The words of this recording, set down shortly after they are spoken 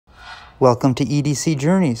Welcome to EDC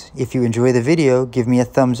Journeys. If you enjoy the video, give me a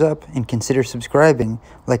thumbs up and consider subscribing,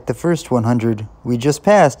 like the first 100 we just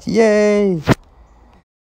passed. Yay!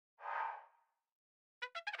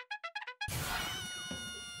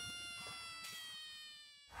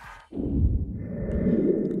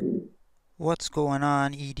 What's going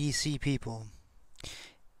on, EDC people?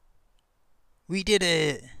 We did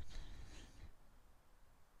it!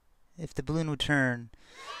 If the balloon would turn.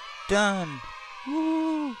 Done!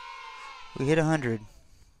 Woo! We hit 100.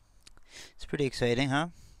 It's pretty exciting, huh?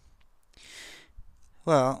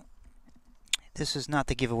 Well, this is not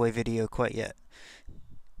the giveaway video quite yet.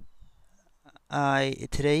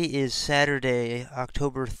 Today is Saturday,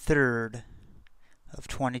 October 3rd of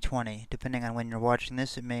 2020. Depending on when you're watching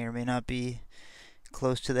this, it may or may not be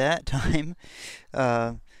close to that time.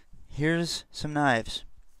 Here's some knives.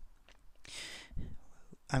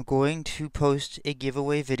 I'm going to post a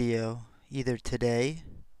giveaway video either today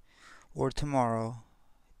or tomorrow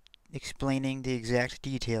explaining the exact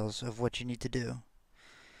details of what you need to do.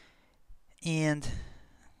 And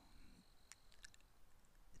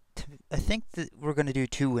I think that we're going to do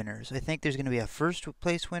two winners. I think there's going to be a first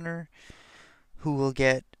place winner who will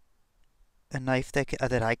get a knife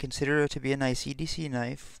that I consider to be a nice EDC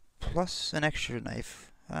knife, plus an extra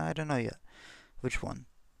knife. I don't know yet which one.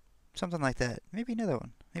 Something like that. Maybe another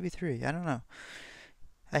one. Maybe three. I don't know.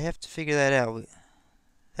 I have to figure that out.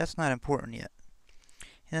 That's not important yet.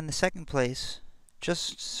 And then the second place,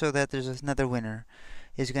 just so that there's another winner,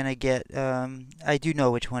 is going to get, I do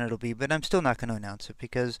know which one it'll be, but I'm still not going to announce it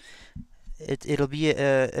because it'll be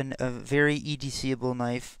a very EDCable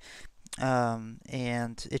knife,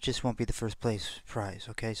 and it just won't be the first place prize,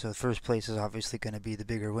 okay? So the first place is obviously going to be the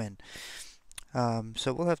bigger win.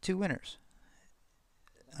 So we'll have two winners.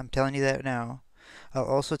 I'm telling you that now. I'll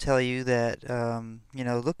also tell you that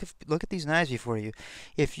look at these knives before you.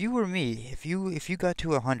 If you were me, if you got to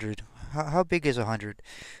 100, how big is 100?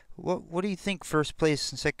 What do you think first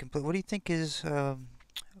place and second place? What do you think is a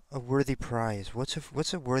worthy prize?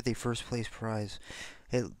 What's a worthy first place prize?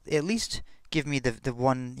 At least give me the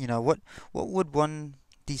one. What would one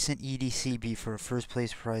decent EDC be for a first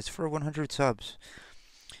place prize for 100 subs?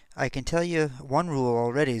 I can tell you one rule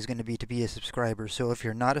already is going to be a subscriber. So if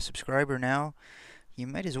you're not a subscriber now, you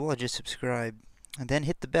might as well just subscribe and then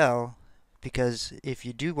hit the bell, because if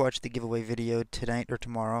you do watch the giveaway video tonight or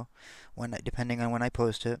tomorrow, depending on when I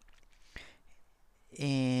post it,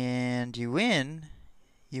 and you win,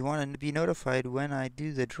 you want to be notified when I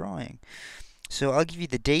do the drawing. So I'll give you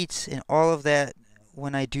the dates and all of that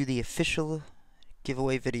when I do the official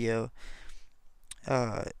giveaway video.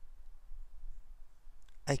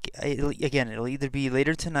 It'll either be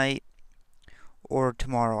later tonight or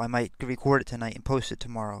tomorrow. I might record it tonight and post it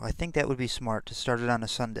tomorrow. I think that would be smart to start it on a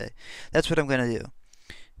Sunday. That's what I'm going to do.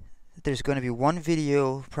 There's going to be one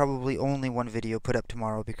video, probably only one video put up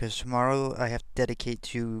tomorrow, because tomorrow I have to dedicate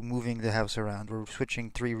to moving the house around. We're switching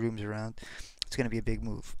 3 rooms around. It's going to be a big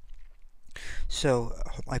move. So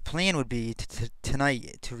my plan would be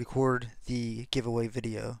tonight to record the giveaway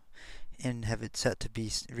video and have it set to be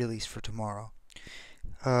released for tomorrow.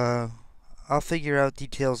 I'll figure out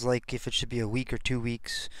details like if it should be a week or 2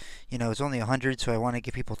 weeks. It's only 100, so I want to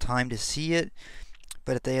give people time to see it.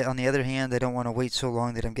 But on the other hand, I don't want to wait so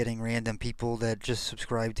long that I'm getting random people that just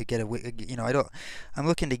subscribe to get I'm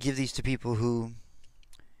looking to give these to people who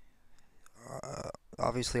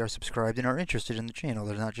obviously are subscribed and are interested in the channel.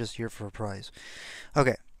 They're not just here for a prize.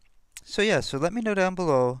 Okay. So let me know down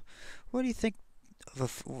below. What do you think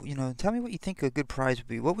of tell me what you think a good prize would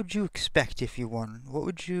be. What would you expect if you won?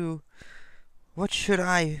 What should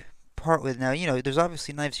I part with? Now, there's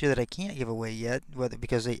obviously knives here that I can't give away yet, whether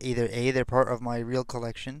because they're part of my real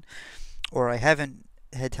collection, or I haven't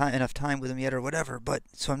had enough time with them yet, or whatever. But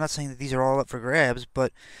so I'm not saying that these are all up for grabs,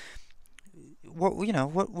 but what would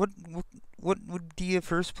be a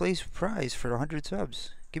first place prize for 100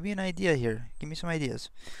 subs? Give me an idea here. Give me some ideas.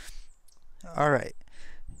 All right.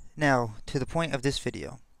 Now, to the point of this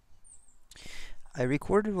video. I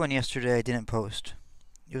recorded one yesterday I didn't post.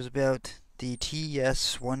 It was about the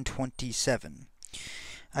TS127.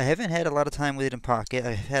 I haven't had a lot of time with it in pocket.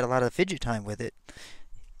 I've had a lot of fidget time with it.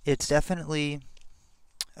 It's definitely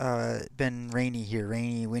been rainy here.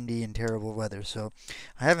 Rainy, windy, and terrible weather. So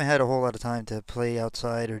I haven't had a whole lot of time to play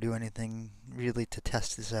outside or do anything really to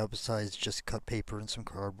test this out besides just cut paper and some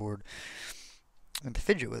cardboard and to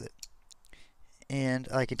fidget with it. And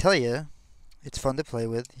I can tell you, it's fun to play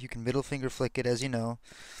with. You can middle finger flick it, as you know.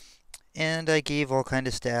 And I gave all kind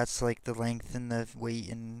of stats like the length and the weight,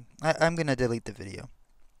 and I'm going to delete the video.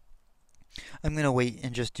 I'm going to wait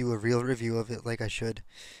and just do a real review of it like I should.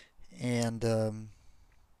 And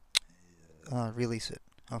release it,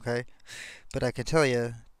 okay? But I can tell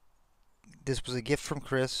you, this was a gift from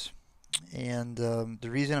Chris, and the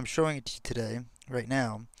reason I'm showing it to you today, right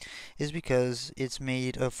now, is because it's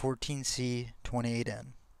made of 14C28N.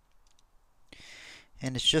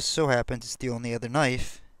 And it just so happens it's the only other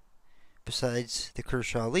knife, besides the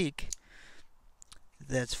Kershaw Leek,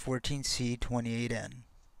 that's 14C28N.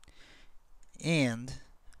 And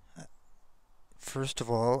first of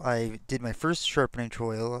all, I did my first sharpening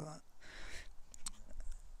trial.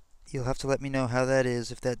 You'll have to let me know how that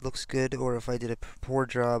is, if that looks good or if I did a poor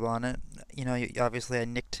job on it. You know, obviously I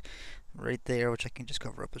nicked right there, which I can just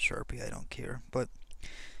cover up with Sharpie, I don't care. But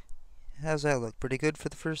how's that look? Pretty good for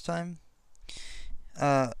the first time?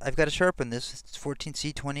 I've got to sharpen this. It's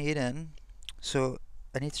 14C28N, so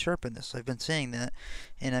I need to sharpen this. I've been saying that,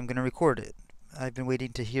 and I'm going to record it. I've been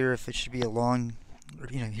waiting to hear if it should be a long,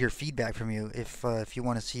 hear feedback from you if you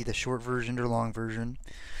want to see the short version or long version.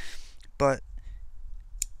 But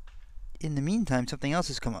in the meantime, something else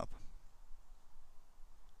has come up.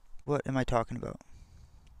 What am I talking about?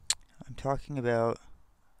 I'm talking about,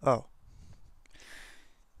 oh.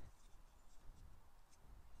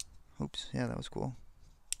 Oops, yeah, that was cool.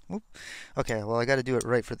 Oop. Okay, well, I got to do it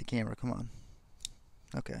right for the camera. Come on.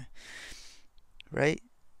 Okay. Right?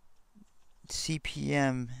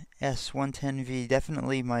 CPM S110V,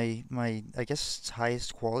 definitely my I guess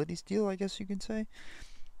highest quality steel, I guess you could say.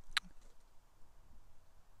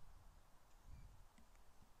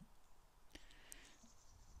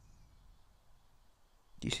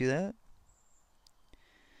 Do you see that?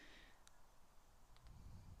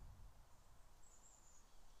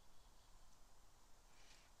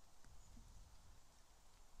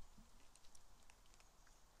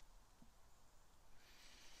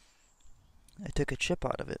 I took a chip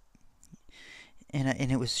out of it,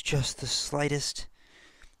 and it was just the slightest.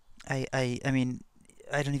 I mean,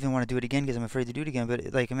 I don't even want to do it again because I'm afraid to do it again.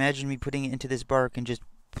 But like, imagine me putting it into this bark and just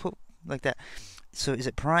poof, like that. So is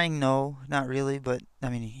it prying? No, not really. But I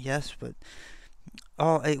mean, yes. But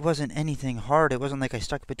it wasn't anything hard. It wasn't like I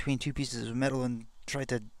stuck between two pieces of metal and tried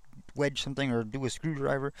to wedge something or do a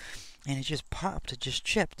screwdriver, and it just popped. It just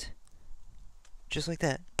chipped, just like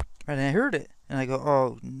that. Right, and I heard it, and I go,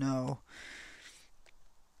 oh no.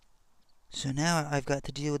 So now I've got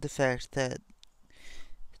to deal with the fact that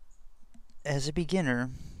as a beginner,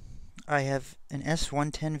 I have an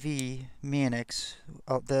S110V Manix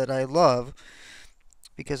that I love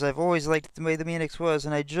because I've always liked the way the Manix was,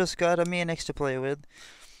 and I just got a Manix to play with,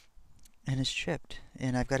 and it's chipped,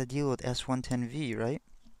 and I've got to deal with S110V, right?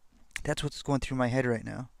 That's what's going through my head right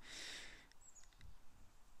now.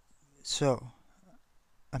 So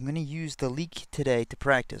I'm going to use the leak today to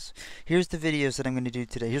practice. Here's the videos that I'm going to do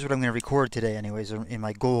today. Here's what I'm going to record today anyways, in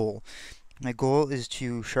my goal. My goal is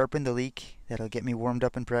to sharpen the leak. That'll get me warmed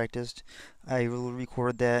up and practiced. I will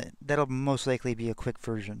record that. That'll most likely be a quick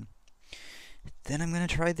version. Then I'm going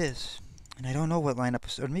to try this. And I don't know what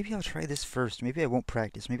lineup, or maybe I'll try this first. Maybe I won't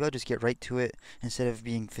practice. Maybe I'll just get right to it instead of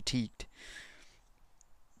being fatigued.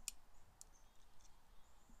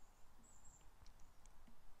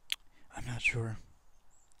 I'm not sure.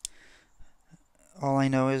 All I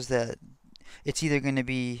know is that it's either going to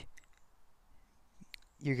be,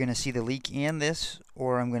 you're going to see the leak and this,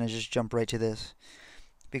 or I'm going to just jump right to this.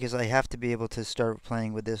 Because I have to be able to start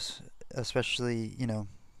playing with this, especially,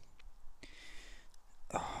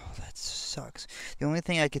 oh, that sucks. The only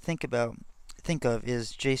thing I could think of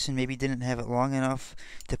is Jason maybe didn't have it long enough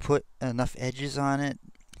to put enough edges on it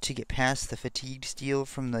to get past the fatigued steel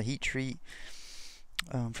from the heat treat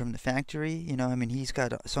from the factory. I mean, he's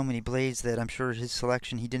got so many blades that I'm sure his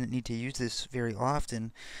selection, he didn't need to use this very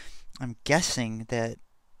often. I'm guessing that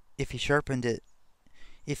if he sharpened it,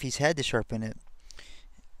 if he's had to sharpen it,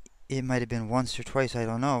 it might have been once or twice, I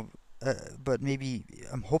don't know. But maybe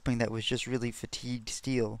I'm hoping that was just really fatigued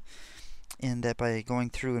steel, and that by going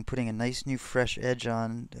through and putting a nice new fresh edge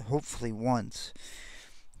on, hopefully once,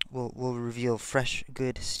 will reveal fresh,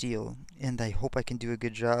 good steel. And I hope I can do a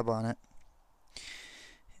good job on it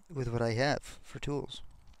with what I have for tools.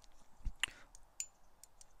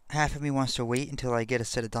 Half of me wants to wait until I get a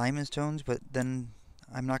set of diamond stones, but then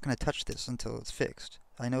I'm not going to touch this until it's fixed.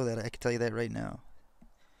 I know that. I can tell you that right now.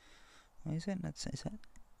 Why is that? Is that?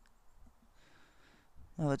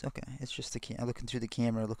 Oh, it's okay. It's just looking through the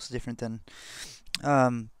camera. It looks different than.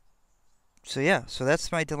 So yeah. So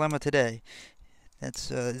that's my dilemma today.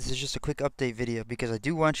 This is just a quick update video because I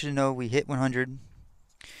do want you to know we hit 100,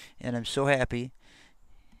 and I'm so happy.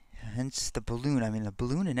 Hence the balloon. I mean, the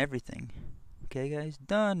balloon and everything. Okay, guys,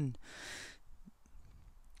 done.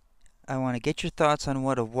 I want to get your thoughts on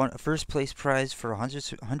what a first place prize for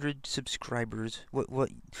 100 subscribers.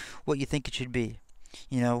 What you think it should be.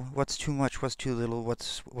 You know, what's too much, what's too little,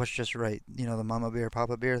 what's just right. You know, the mama bear,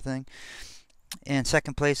 papa bear thing. And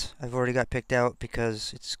second place, I've already got picked out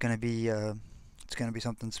because it's gonna be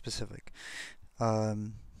something specific.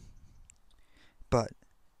 Um, but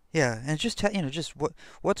yeah, and just you know, just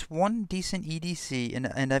what's one decent EDC,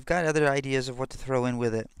 and I've got other ideas of what to throw in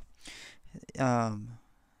with it. Um,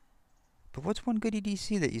 but what's one good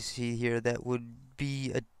EDC that you see here that would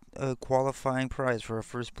be a qualifying prize for a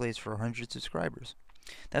first place for 100 subscribers?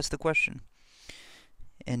 That's the question.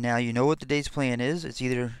 And now you know what today's plan is. It's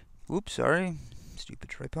either, oops, sorry, stupid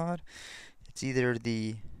tripod. It's either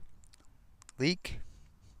the Leak,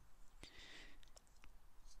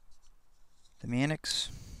 the Manix,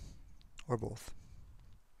 or both.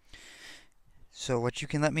 So what you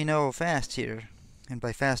can let me know fast here, and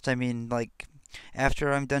by fast I mean like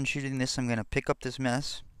after I'm done shooting this, I'm gonna pick up this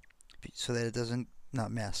mess so that it doesn't, not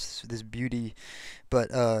mess, this beauty,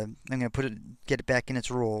 but I'm gonna get it back in its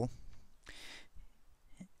roll.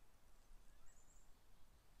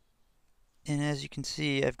 And as you can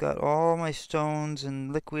see, I've got all my stones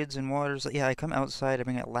and liquids and waters. Yeah, I come outside, I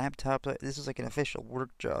bring a laptop. This is like an official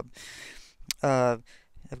work job. I've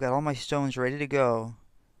got all my stones ready to go.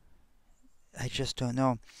 I just don't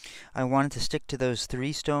know. I wanted to stick to those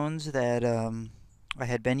 3 stones that I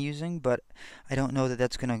had been using, but I don't know that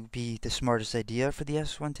that's going to be the smartest idea for the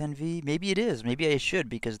S110V. Maybe it is. Maybe I should,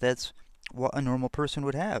 because that's what a normal person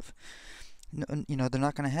would have. You know, they're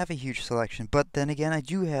not going to have a huge selection. But then again, I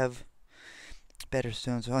do have better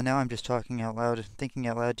stones. Oh, now I'm just talking out loud, thinking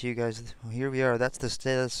out loud to you guys. Well, here we are. That's the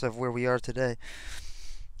status of where we are today.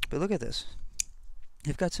 But look at this.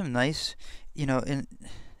 You've got some nice, you know, and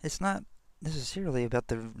it's not necessarily about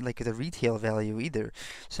the retail value either.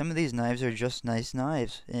 Some of these knives are just nice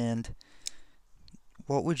knives. And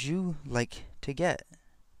what would you like to get?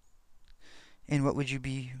 And what would you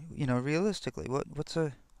be, you know, realistically? What's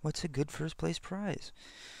a good first place prize?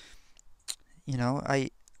 You know, I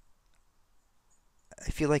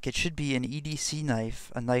feel like it should be an EDC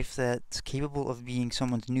knife, a knife that's capable of being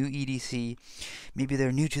someone's new EDC. Maybe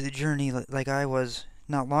they're new to the journey like I was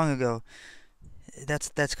not long ago.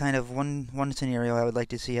 That's kind of one scenario I would like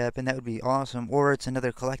to see happen. That would be awesome. Or it's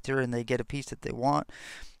another collector and they get a piece that they want,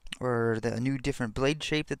 or a new different blade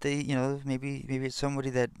shape that they, you know, maybe it's somebody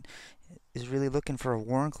that is really looking for a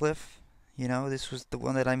Warncliffe. You know, this was the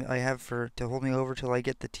one that I have to hold me over till I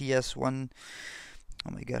get the TS1.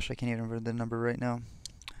 Oh my gosh, I can't even remember the number right now.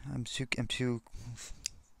 I'm too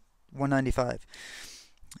 195.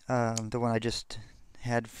 The one I just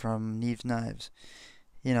had from Neve's Knives.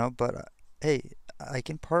 You know, but hey, I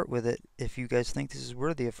can part with it if you guys think this is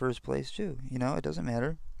worthy of first place too. You know, it doesn't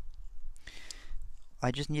matter.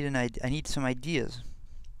 I just need I need some ideas.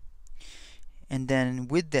 And then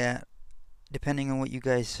with that, depending on what you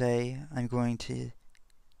guys say, I'm going to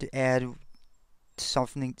add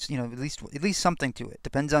something, you know, at least something to it.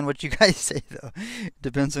 Depends on what you guys say though.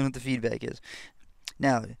 Depends on what the feedback is.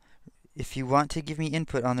 Now, if you want to give me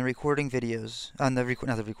input on the recording videos, on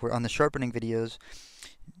the sharpening videos,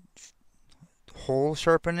 whole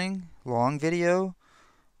sharpening, long video,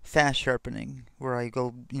 fast sharpening, where I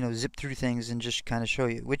go, you know, zip through things and just kind of show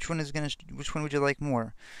you which one would you like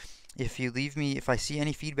more. If I see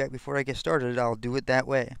any feedback before I get started, I'll do it that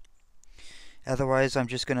way. Otherwise, I'm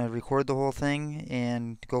just gonna record the whole thing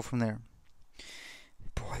and go from there.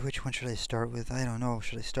 Boy, which one should I start with? I don't know.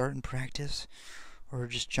 Should I start and practice, or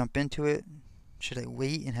just jump into it? Should I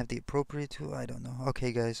wait and have the appropriate tool? I don't know.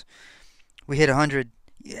 Okay, guys, we hit 100.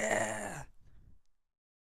 Yeah.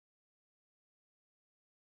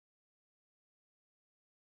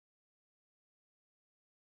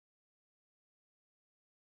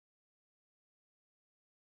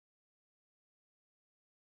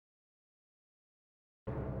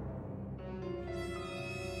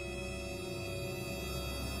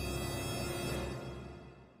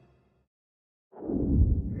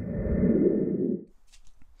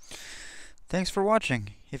 Thanks for watching.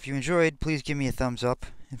 If you enjoyed, please give me a thumbs up.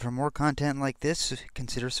 And for more content like this,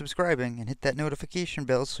 consider subscribing and hit that notification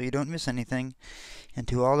bell so you don't miss anything. And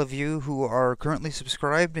to all of you who are currently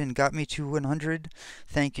subscribed and got me to 100,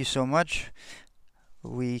 thank you so much.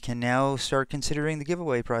 We can now start considering the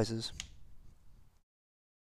giveaway prizes.